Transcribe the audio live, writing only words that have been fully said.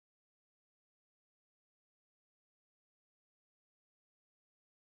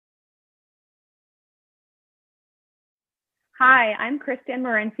Hi, I'm Kristen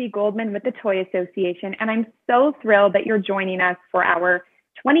Morency Goldman with the Toy Association, and I'm so thrilled that you're joining us for our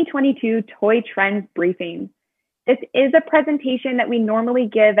 2022 Toy Trends Briefing. This is a presentation that we normally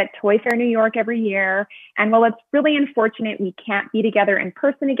give at Toy Fair New York every year, and while it's really unfortunate we can't be together in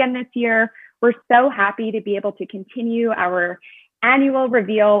person again this year, we're so happy to be able to continue our annual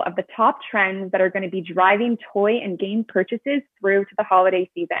reveal of the top trends that are going to be driving toy and game purchases through to the holiday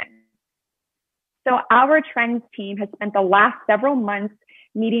season. So our trends team has spent the last several months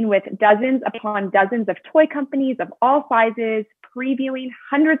meeting with dozens upon dozens of toy companies of all sizes, previewing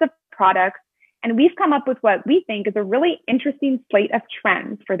hundreds of products, and we've come up with what we think is a really interesting slate of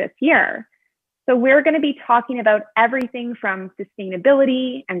trends for this year. So we're going to be talking about everything from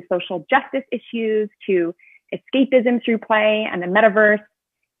sustainability and social justice issues to escapism through play and the metaverse.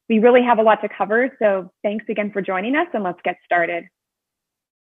 We really have a lot to cover, so thanks again for joining us, and let's get started.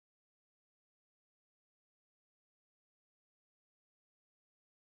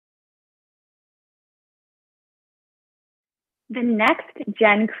 The next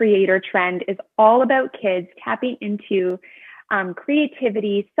gen creator trend is all about kids tapping into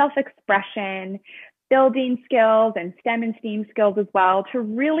creativity, self-expression, building skills, and STEM and STEAM skills as well to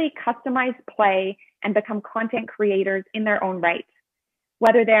really customize play and become content creators in their own right.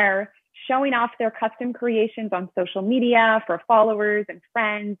 Whether they're showing off their custom creations on social media for followers and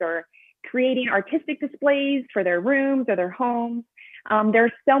friends, or creating artistic displays for their rooms or their homes. There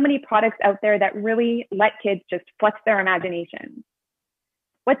are so many products out there that really let kids just flex their imagination.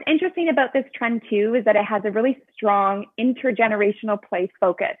 What's interesting about this trend too is that it has a really strong intergenerational play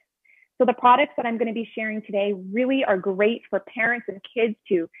focus. So the products that I'm going to be sharing today really are great for parents and kids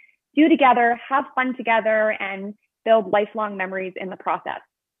to do together, have fun together, and build lifelong memories in the process.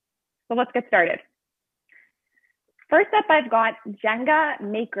 So let's get started. First up, I've got Jenga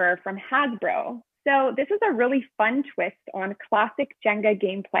Maker from Hasbro. So this is a really fun twist on classic Jenga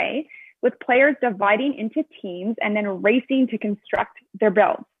gameplay, with players dividing into teams and then racing to construct their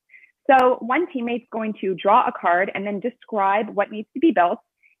builds. So one teammate's going to draw a card and then describe what needs to be built.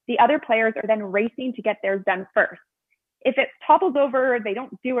 The other players are then racing to get theirs done first. If it topples over, they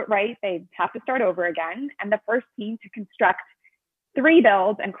don't do it right, they have to start over again. And the first team to construct 3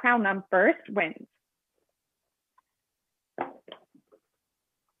 builds and crown them first wins.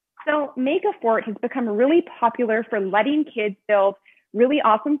 So Make a Fort has become really popular for letting kids build really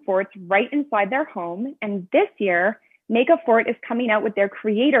awesome forts right inside their home. And this year, Make a Fort is coming out with their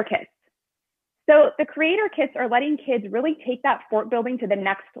creator kits. So the creator kits are letting kids really take that fort building to the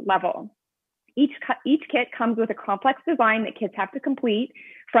next level. Each kit comes with a complex design that kids have to complete,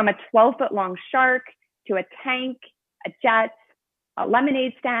 from a 12-foot long shark to a tank, a jet, a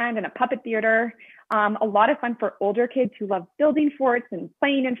lemonade stand, and a puppet theater. A lot of fun for older kids who love building forts and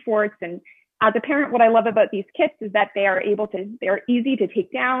playing in forts. And as a parent, what I love about these kits is that they are easy to take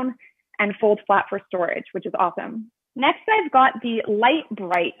down and fold flat for storage, which is awesome. Next, I've got the Light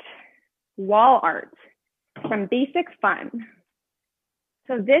Bright wall art from Basic Fun.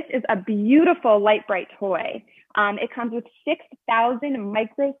 So this is a beautiful Light Bright toy. It comes with 6,000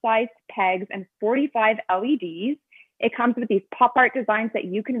 micro-sized pegs and 45 LEDs. It comes with these pop art designs that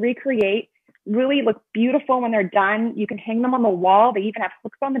you can recreate. Really look beautiful when they're done. You can hang them on the wall. They even have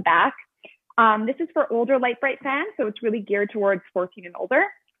hooks on the back. This is for older Light Bright fans, so it's really geared towards 14 and older.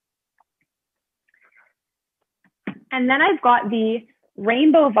 And then I've got the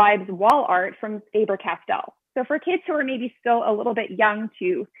Rainbow Vibes wall art from Faber-Castell. So for kids who are maybe still a little bit young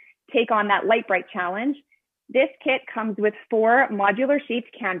to take on that Light Bright challenge, this kit comes with 4 modular shaped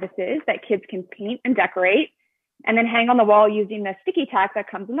canvases that kids can paint and decorate, and then hang on the wall using the sticky tack that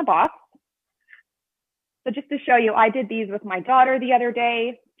comes in the box. So just to show you, I did these with my daughter the other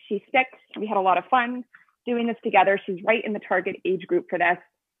day. She's 6. We had a lot of fun doing this together. She's right in the target age group for this.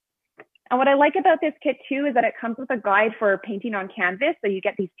 And what I like about this kit too is that it comes with a guide for painting on canvas. So you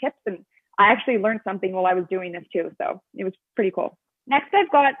get these tips, and I actually learned something while I was doing this too. So it was pretty cool. Next, I've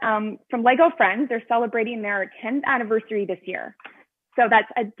got from Lego Friends. They're celebrating their 10th anniversary this year. So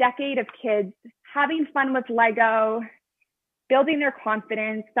that's a decade of kids having fun with Lego, building their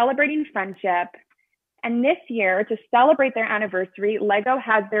confidence, celebrating friendship. And this year, to celebrate their anniversary, Lego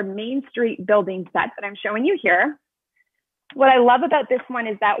has their Main Street building set that I'm showing you here. What I love about this one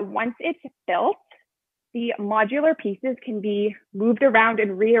is that once it's built, the modular pieces can be moved around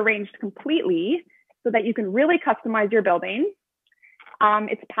and rearranged completely so that you can really customize your building.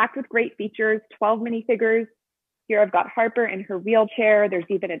 It's packed with great features, 12 minifigures. Here I've got Harper in her wheelchair. There's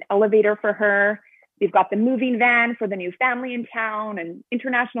even an elevator for her. We've got the moving van for the new family in town and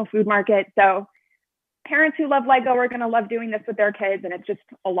international food market. So parents who love Lego are going to love doing this with their kids, and it's just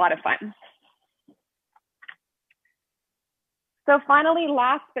a lot of fun. So finally,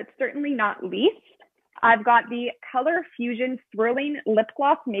 last but certainly not least, I've got the Color Fusion Swirling Lip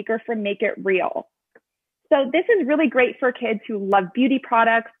Gloss Maker from Make It Real. So this is really great for kids who love beauty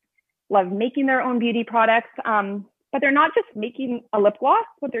products, love making their own beauty products, but they're not just making a lip gloss.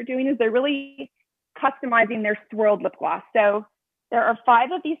 What they're doing is they're really customizing their swirled lip gloss. So there are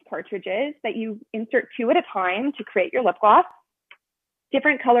 5 of these cartridges that you insert 2 at a time to create your lip gloss,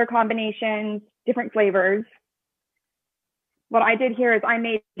 different color combinations, different flavors. What I did here is I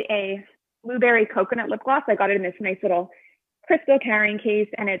made a blueberry coconut lip gloss. I got it in this nice little crystal carrying case,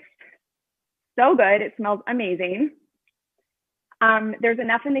 and it's so good. It smells amazing. There's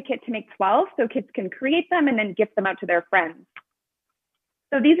enough in the kit to make 12, so kids can create them and then gift them out to their friends.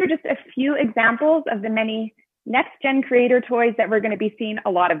 So these are just a few examples of the many next-gen creator toys that we're going to be seeing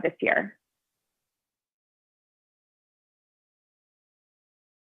a lot of this year.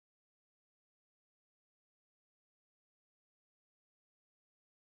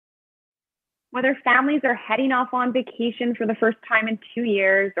 Whether families are heading off on vacation for the first time in 2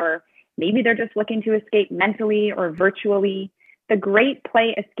 years, or maybe they're just looking to escape mentally or virtually, the Great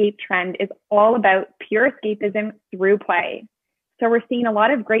Play Escape trend is all about pure escapism through play. So we're seeing a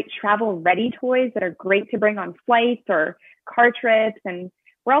lot of great travel-ready toys that are great to bring on flights or car trips. And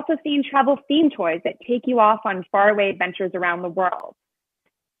we're also seeing travel-themed toys that take you off on faraway adventures around the world.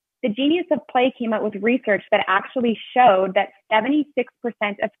 The Genius of Play came out with research that actually showed that 76%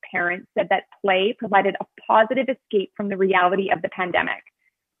 of parents said that play provided a positive escape from the reality of the pandemic.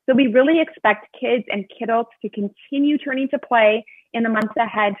 So we really expect kids and kiddos to continue turning to play in the months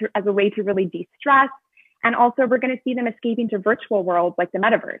ahead as a way to really de-stress. And also we're going to see them escaping to virtual worlds like the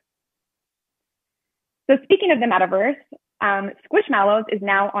metaverse. So speaking of the metaverse, Squishmallows is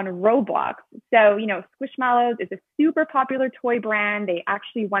now on Roblox. So, Squishmallows is a super popular toy brand. They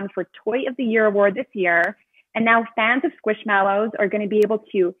actually won for Toy of the Year award this year. And now fans of Squishmallows are going to be able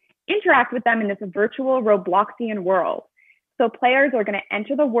to interact with them in this virtual Robloxian world. So players are going to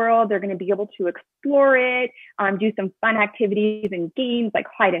enter the world. They're going to be able to explore it, do some fun activities and games like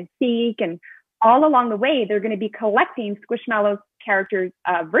hide and seek. And all along the way, they're going to be collecting Squishmallows characters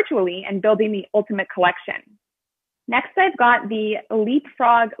virtually and building the ultimate collection. Next, I've got the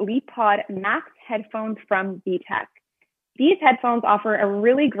Leapfrog LeapPod Max headphones from VTech. These headphones offer a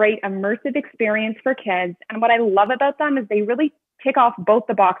really great immersive experience for kids. And what I love about them is they really tick off both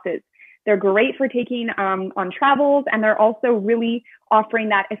the boxes. They're great for taking on travels, and they're also really offering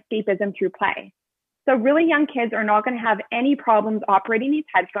that escapism through play. So really young kids are not going to have any problems operating these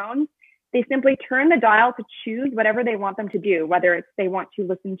headphones. They simply turn the dial to choose whatever they want them to do, whether it's they want to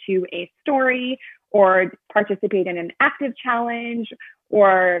listen to a story or participate in an active challenge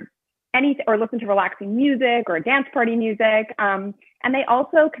or listen to relaxing music or dance party music. And they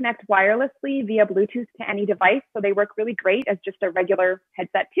also connect wirelessly via Bluetooth to any device. So they work really great as just a regular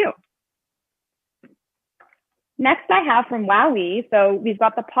headset too. Next I have from WowWee. So we've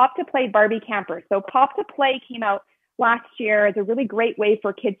got the Pop to Play Barbie Camper. So Pop to Play came out last year as a really great way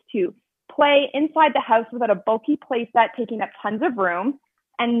for kids to play inside the house without a bulky play set taking up tons of room.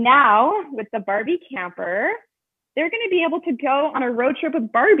 And now with the Barbie Camper, they're going to be able to go on a road trip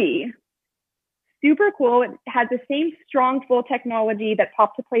with Barbie. Super cool. It has the same strong full technology that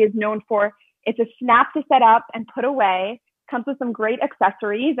Pop to Play is known for. It's a snap to set up and put away. Comes with some great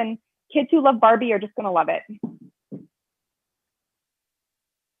accessories, and kids who love Barbie are just going to love it.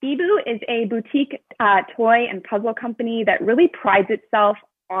 Bibu is a boutique toy and puzzle company that really prides itself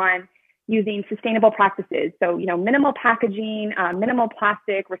on using sustainable practices. So, minimal packaging, minimal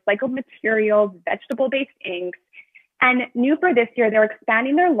plastic, recycled materials, vegetable-based inks. And new for this year, they're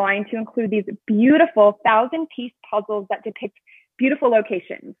expanding their line to include these beautiful 1,000-piece puzzles that depict beautiful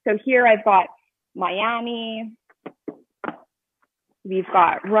locations. So here I've got Miami, we've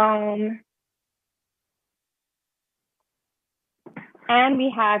got Rome, and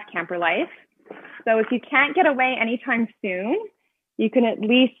we have Camper Life. So if you can't get away anytime soon, you can at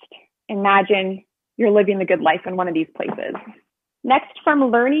least imagine you're living the good life in one of these places. Next,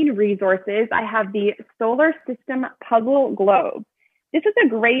 from Learning Resources, I have the Solar System Puzzle Globe. This is a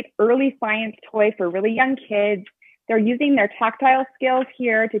great early science toy for really young kids. They're using their tactile skills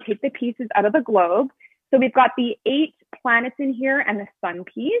here to take the pieces out of the globe. So we've got the 8 planets in here and the sun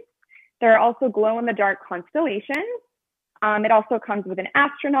piece. There are also glow-in-the-dark constellations. It also comes with an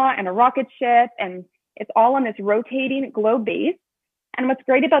astronaut and a rocket ship, and it's all on this rotating globe base. And what's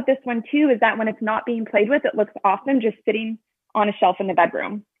great about this one too is that when it's not being played with, it looks awesome just sitting on a shelf in the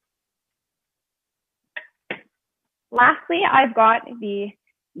bedroom. Lastly, I've got the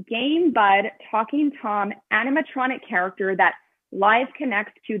Game Bud Talking Tom animatronic character that live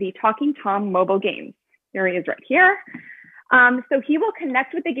connects to the Talking Tom mobile games. There he is right here. So he will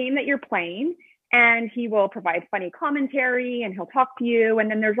connect with the game that you're playing, and he will provide funny commentary, and he'll talk to you. And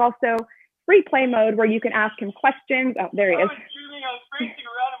then there's also free play mode where you can ask him questions. Oh, there he is. I was racing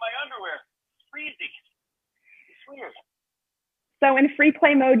around in my underwear. It's freezing. It's weird. So in free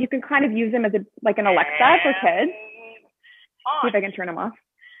play mode, you can kind of use him as like an Alexa for kids. See if I can turn him off.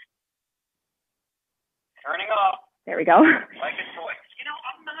 Turning off. There we go. Like a toy. You know,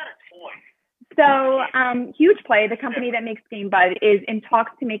 I'm not a toy. So Huge Play, the company that makes Game Bud, is in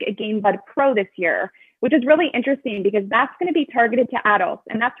talks to make a Game Bud Pro this year, which is really interesting because that's going to be targeted to adults.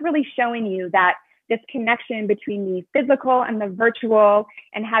 And that's really showing you that this connection between the physical and the virtual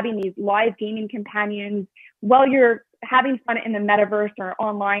and having these live gaming companions while you're having fun in the metaverse or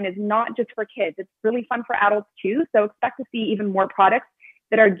online is not just for kids. It's really fun for adults too. So expect to see even more products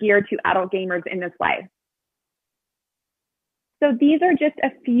that are geared to adult gamers in this way. So these are just a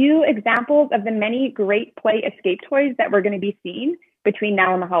few examples of the many great play escape toys that we're going to be seeing between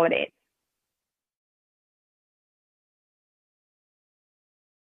now and the holidays.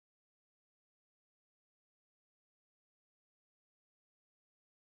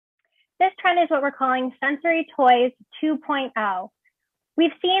 This trend is what we're calling Sensory Toys 2.0. We've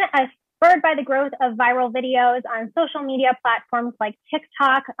seen a spurred by the growth of viral videos on social media platforms like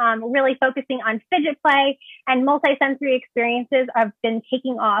TikTok, really focusing on fidget play and multisensory experiences have been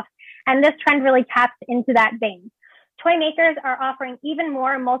taking off. And this trend really taps into that vein. Toy makers are offering even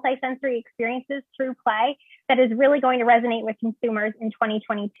more multisensory experiences through play that is really going to resonate with consumers in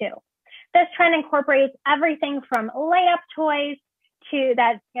 2022. This trend incorporates everything from light up toys to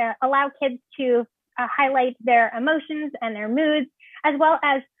that allow kids to highlight their emotions and their moods, as well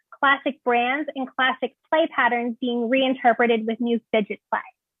as classic brands and classic play patterns being reinterpreted with new fidget play.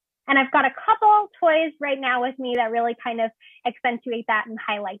 And I've got a couple toys right now with me that really kind of accentuate that and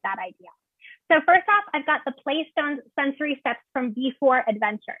highlight that idea. So first off, I've got the Playstone Sensory Steps from V4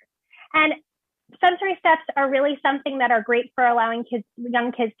 Adventures. And sensory steps are really something that are great for allowing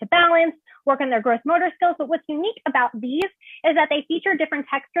young kids to balance, work on their gross motor skills. But what's unique about these is that they feature different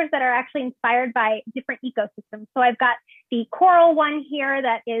textures that are actually inspired by different ecosystems. So I've got the coral one here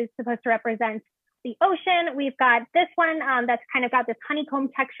that is supposed to represent the ocean. We've got this one that's kind of got this honeycomb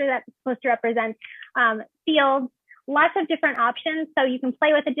texture that's supposed to represent fields. Lots of different options. So you can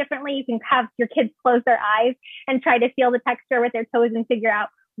play with it differently. You can have your kids close their eyes and try to feel the texture with their toes and figure out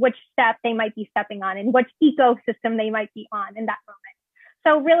which step they might be stepping on and which ecosystem they might be on in that moment.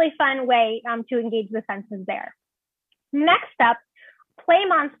 So really fun way to engage the senses there. Next up, Play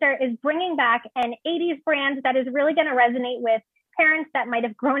Monster is bringing back an 80s brand that is really going to resonate with parents that might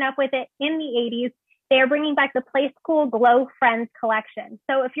have grown up with it in the 80s. They are bringing back the Play School Glow Friends collection.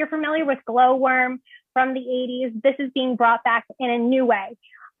 So if you're familiar with Glowworm from the 80s, this is being brought back in a new way.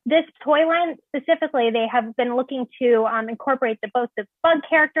 This toy line specifically, they have been looking to incorporate both the bug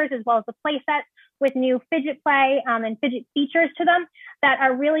characters as well as the play set with new fidget play and fidget features to them that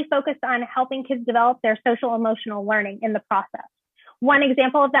are really focused on helping kids develop their social emotional learning in the process. One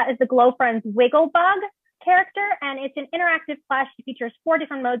example of that is the Glow Friends Wiggle Bug character, and it's an interactive plush. It features 4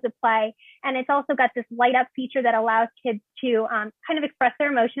 different modes of play, and it's also got this light up feature that allows kids to kind of express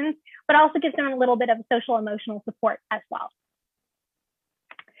their emotions, but also gives them a little bit of social emotional support as well.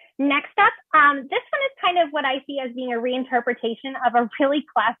 Next up, this one is kind of what I see as being a reinterpretation of a really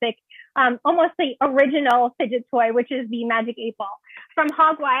classic, almost the original fidget toy, which is the Magic 8-Ball. From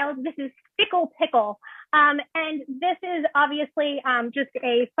Hog Wild, this is Fickle Pickle. And this is obviously just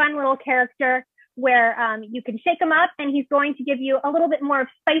a fun little character where you can shake him up and he's going to give you a little bit more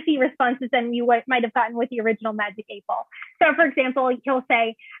spicy responses than you might have gotten with the original Magic 8-Ball. So for example, he'll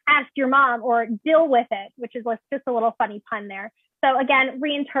say, ask your mom or deal with it, which is just a little funny pun there. So again,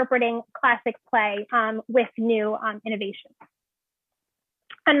 reinterpreting classic play with new innovations.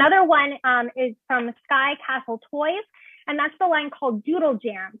 Another one is from Sky Castle Toys, and that's the line called Doodle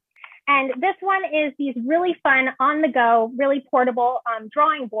Jams. And this one is these really fun, on-the-go, really portable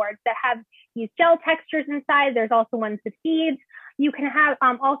drawing boards that have these gel textures inside. There's also ones with seeds. You can have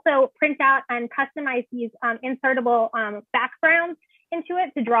also print out and customize these insertable backgrounds into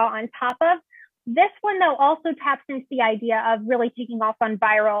it to draw on top of. This one, though, also taps into the idea of really taking off on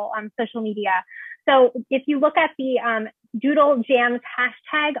viral social media. So if you look at the Doodle Jams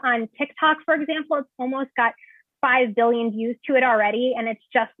hashtag on TikTok, for example, it's almost got 5 billion views to it already, and it's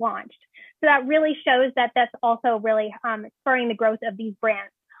just launched. So that really shows that that's also really spurring the growth of these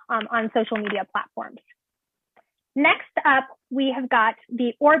brands on social media platforms. Next up, we have got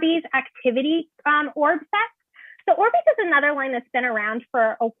the Orbeez Activity Orb set. So Orbeez is another line that's been around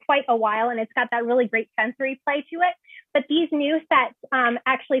for quite a while, and it's got that really great sensory play to it. But these new sets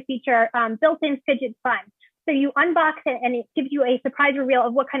actually feature built-in fidget fun. So you unbox it and it gives you a surprise reveal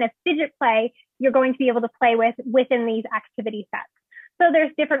of what kind of fidget play you're going to be able to play with within these activity sets. So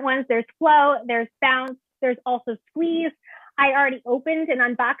there's different ones. There's flow, there's bounce, there's also squeeze. I already opened and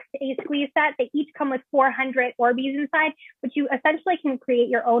unboxed a squeeze set. They each come with 400 Orbeez inside, which you essentially can create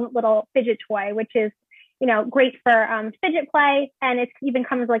your own little fidget toy, which is, you know, great for fidget play. And it even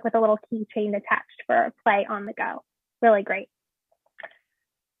comes like with a little keychain attached for play on the go. Really great.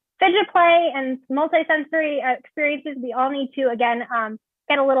 Fidget play and multisensory experiences, we all need to, again,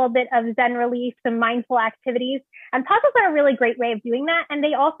 get a little bit of Zen relief, some mindful activities. And puzzles are a really great way of doing that. And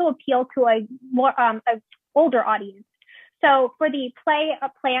they also appeal to a more a older audience. So for the Play a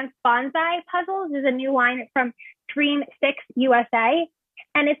Plants Bonsai puzzles, there's a new line from Dream 6 USA.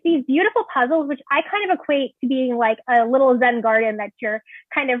 And it's these beautiful puzzles, which I kind of equate to being like a little Zen garden that you're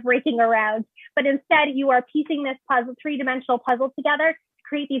kind of raking around. But instead, you are piecing this puzzle, three-dimensional puzzle together to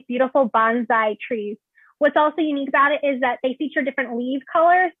create these beautiful bonsai trees. What's also unique about it is that they feature different leaf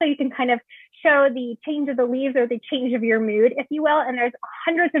colors, so you can kind of show the change of the leaves or the change of your mood, if you will. And there's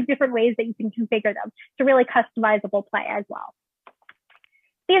hundreds of different ways that you can configure them to really customizable play as well.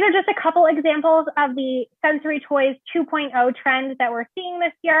 These are just a couple examples of the Sensory Toys 2.0 trend that we're seeing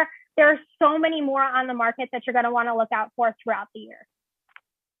this year. There are so many more on the market that you're going to want to look out for throughout the year.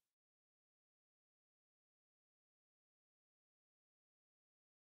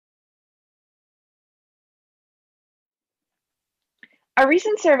 A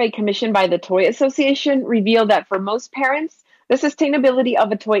recent survey commissioned by the Toy Association revealed that for most parents, the sustainability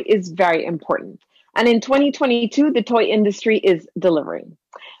of a toy is very important. And in 2022, the toy industry is delivering.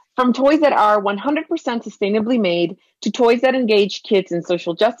 From toys that are 100% sustainably made to toys that engage kids in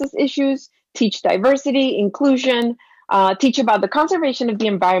social justice issues, teach diversity, inclusion, teach about the conservation of the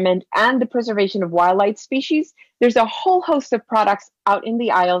environment and the preservation of wildlife species, there's a whole host of products out in the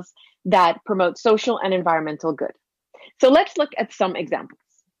aisles that promote social and environmental good. So let's look at some examples.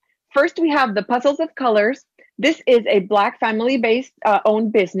 First, we have the Puzzles of Colors. This is a Black family-based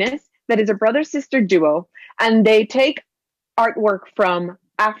owned business that is a brother-sister duo, and they take artwork from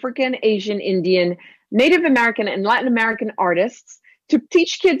African, Asian, Indian, Native American, and Latin American artists to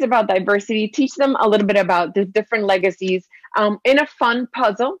teach kids about diversity, teach them a little bit about the different legacies in a fun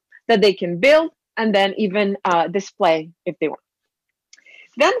puzzle that they can build and then even display if they want.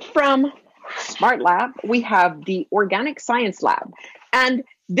 Then from Smart Lab, we have the Organic Science Lab. And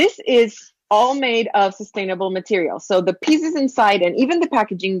this is all made of sustainable materials. So the pieces inside and even the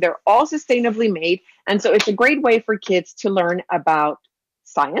packaging, they're all sustainably made. And so it's a great way for kids to learn about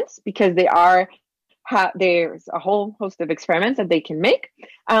science because there's a whole host of experiments that they can make,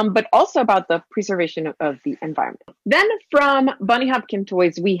 but also about the preservation of the environment. Then from Bunny Hopkin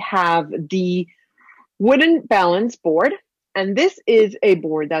Toys, we have the Wooden Balance Board. And this is a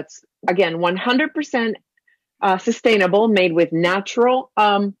board that's, again, 100% sustainable, made with natural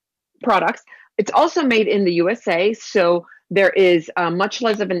products. It's also made in the USA, so there is much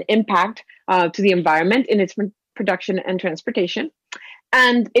less of an impact to the environment in its production and transportation.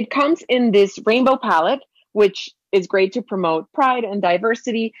 And it comes in this rainbow palette, which is great to promote pride and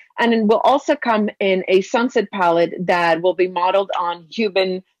diversity. And it will also come in a sunset palette that will be modeled on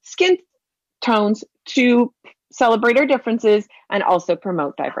human skin tones to celebrate our differences and also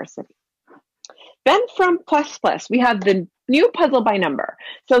promote diversity. Then from Plus Plus, we have the new Puzzle by Number.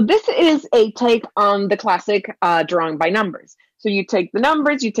 So this is a take on the classic drawing by numbers. So you take the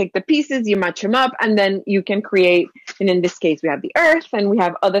numbers, you take the pieces, you match them up, and then you can create, and in this case, we have the Earth, and we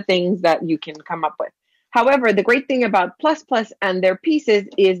have other things that you can come up with. However, the great thing about Plus Plus and their pieces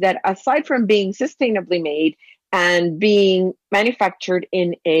is that aside from being sustainably made and being manufactured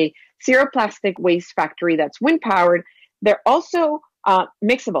in a zero plastic waste factory that's wind powered, they're also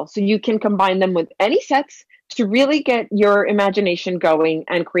mixable. So you can combine them with any sets to really get your imagination going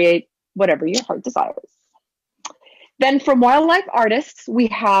and create whatever your heart desires. Then from Wildlife Artists, we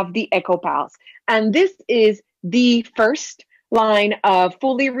have the Eco Pals. And this is the first line of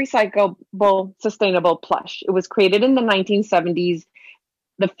fully recyclable, sustainable plush. It was created in the 1970s.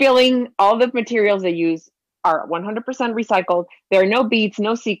 The filling, all the materials they use are 100% recycled. There are no beads,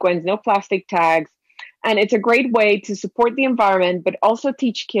 no sequins, no plastic tags. And it's a great way to support the environment, but also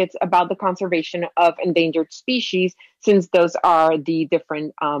teach kids about the conservation of endangered species, since those are the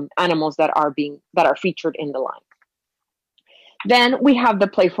different animals that are featured in the line. Then we have the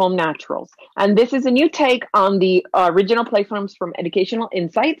Playfoam Naturals. And this is a new take on the original Playfoams from Educational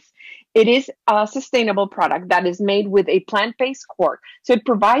Insights. It is a sustainable product that is made with a plant-based cork. So it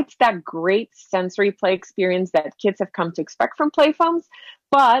provides that great sensory play experience that kids have come to expect from Playfoams,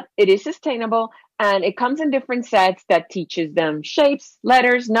 but it is sustainable and it comes in different sets that teaches them shapes,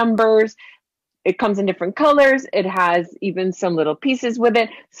 letters, numbers, It comes in different colors. It has even some little pieces with it.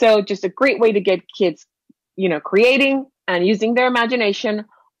 So just a great way to get kids, creating and using their imagination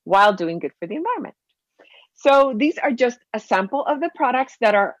while doing good for the environment. So these are just a sample of the products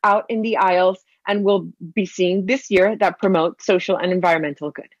that are out in the aisles and we'll be seeing this year that promote social and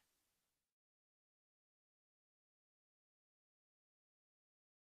environmental good.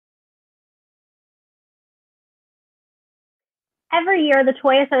 Every year, the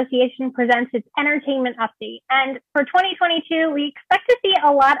Toy Association presents its entertainment update. And for 2022, we expect to see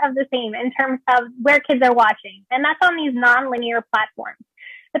a lot of the same in terms of where kids are watching. And that's on these non-linear platforms.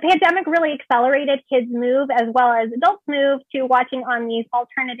 The pandemic really accelerated kids' move as well as adults' move to watching on these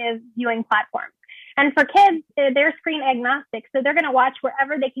alternative viewing platforms. And for kids, they're screen agnostic, so they're going to watch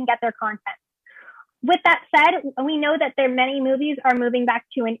wherever they can get their content. With that said, we know that many movies are moving back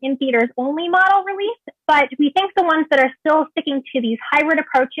to an in-theaters only model release, but we think the ones that are still sticking to these hybrid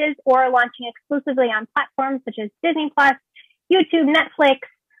approaches or launching exclusively on platforms such as Disney+, YouTube, Netflix,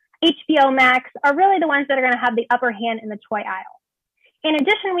 HBO Max are really the ones that are going to have the upper hand in the toy aisle. In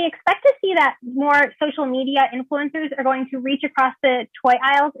addition, we expect to see that more social media influencers are going to reach across the toy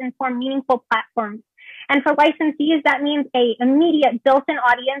aisles and form meaningful platforms. And for licensees, that means an immediate built-in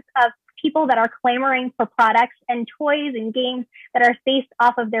audience of people that are clamoring for products and toys and games that are based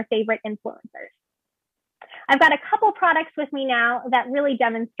off of their favorite influencers. I've got a couple products with me now that really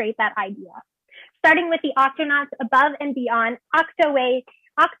demonstrate that idea. Starting with the Octonauts Above and Beyond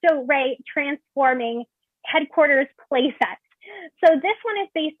Octo-Ray Transforming Headquarters playset. So this one is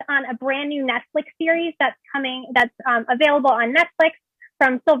based on a brand new Netflix series that's available on Netflix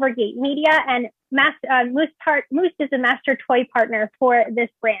from Silvergate Media, and Moose is a master toy partner for this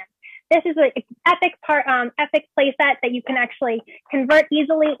brand. This is an epic playset that you can actually convert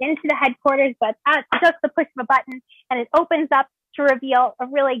easily into the headquarters, but at just the push of a button, and it opens up to reveal a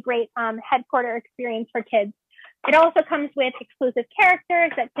really great headquarter experience for kids. It also comes with exclusive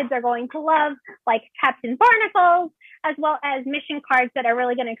characters that kids are going to love, like Captain Barnacles, as well as mission cards that are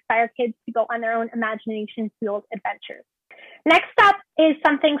really going to inspire kids to go on their own imagination-fueled adventures. Next up is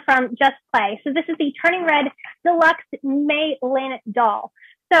something from Just Play. So this is the Turning Red Deluxe Mei Lin doll.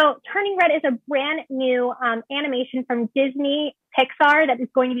 So Turning Red is a brand new animation from Disney Pixar that is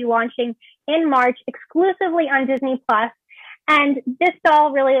going to be launching in March exclusively on Disney+. And this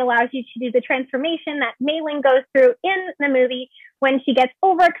doll really allows you to do the transformation that Mei Lin goes through in the movie. When she gets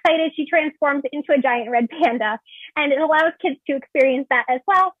overexcited, she transforms into a giant red panda. And it allows kids to experience that as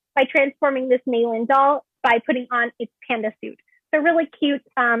well by transforming this Mei Lin doll by putting on its panda suit. So really cute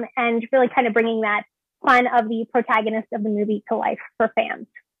and really kind of bringing that fun of the protagonist of the movie to life for fans.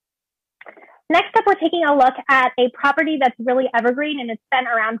 Next up, we're taking a look at a property that's really evergreen and it's been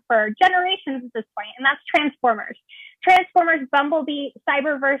around for generations at this point, and that's Transformers. Transformers Bumblebee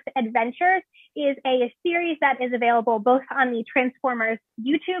Cyberverse Adventures is a series that is available both on the Transformers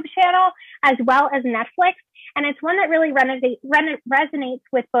YouTube channel as well as Netflix, and it's one that really resonates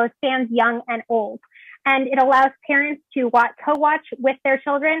with both fans young and old. And it allows parents to co-watch with their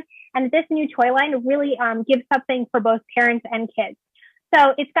children, and this new toy line really gives something for both parents and kids.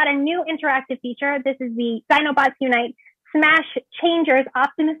 So it's got a new interactive feature. This is the Dinobots Unite Smash Changers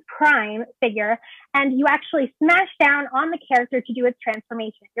Optimus Prime figure, and you actually smash down on the character to do its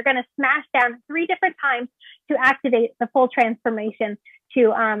transformation. You're going to smash down 3 different times to activate the full transformation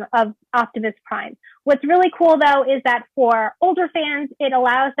of Optimus Prime. What's really cool, though, is that for older fans, it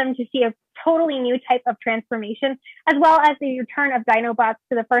allows them to see a totally new type of transformation, as well as the return of Dinobots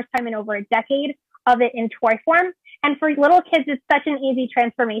for the first time in over a decade of it in toy form. And for little kids, it's such an easy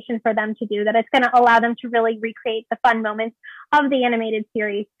transformation for them to do that it's going to allow them to really recreate the fun moments of the animated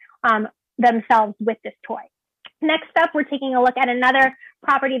series themselves with this toy. Next up, we're taking a look at another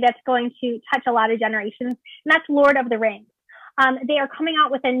property that's going to touch a lot of generations, and that's Lord of the Rings. They are coming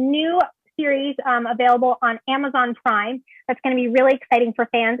out with a new series available on Amazon Prime that's going to be really exciting for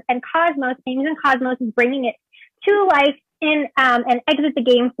fans. And Games and Cosmos is bringing it to life in an Exit the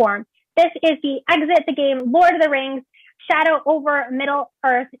Game form. This is the Exit the Game Lord of the Rings Shadow over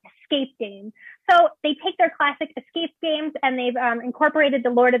Middle-earth escape game. So they take their classic escape games and they've incorporated the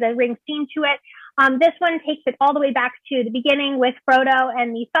Lord of the Rings theme to it. This one takes it all the way back to the beginning with Frodo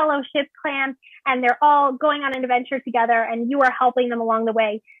and the Fellowship clan, and they're all going on an adventure together, and you are helping them along the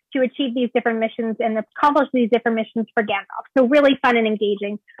way to achieve these different missions and accomplish these different missions for Gandalf. So really fun and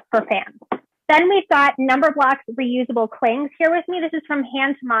engaging for fans. Then we've got Number Blocks Reusable Clings here with me. This is from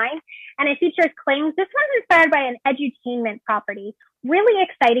Hand to Mind, and it features clings. This one's inspired by an edutainment property. Really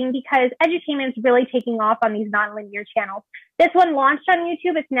exciting because edutainment is really taking off on these nonlinear channels. This one launched on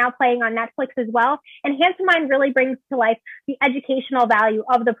YouTube. It's now playing on Netflix as well. And Hands to Mind really brings to life the educational value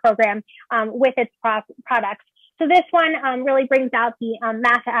of the program with its products. So this one really brings out the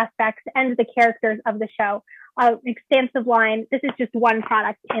math aspects and the characters of the show. Expansive line. This is just one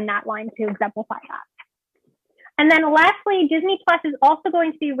product in that line to exemplify that. And then lastly, Disney Plus is also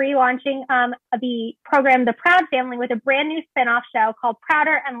going to be relaunching the program, The Proud Family, with a brand new spinoff show called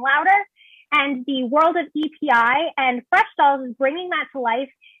Prouder and Louder. And the world of EPI and Fresh Dolls is bringing that to life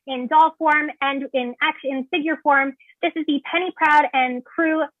in doll form and in figure form. This is the Penny Proud and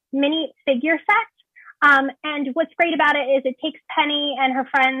Crew mini figure set. And what's great about it is it takes Penny and her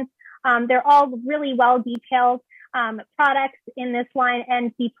friends. They're all really well detailed products in this line,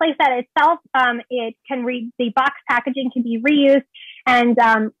 and the playset itself, the box packaging can be reused and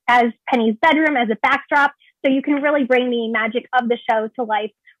as Penny's bedroom as a backdrop. So you can really bring the magic of the show to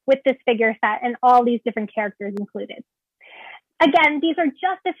life with this figure set and all these different characters included. Again, these are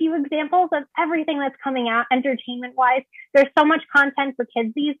just a few examples of everything that's coming out entertainment-wise. There's so much content for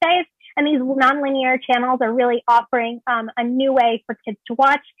kids these days, and these nonlinear channels are really offering a new way for kids to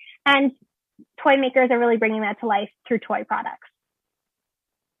watch, and toy makers are really bringing that to life through toy products.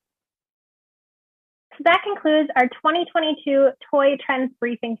 So that concludes our 2022 Toy Trends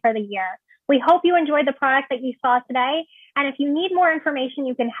Briefing for the year. We hope you enjoyed the product that you saw today. And if you need more information,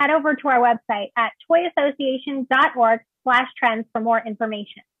 you can head over to our website at toyassociation.org/trends for more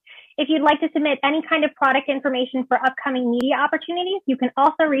information. If you'd like to submit any kind of product information for upcoming media opportunities, you can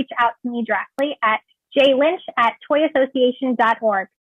also reach out to me directly at jlynch@toyassociation.org.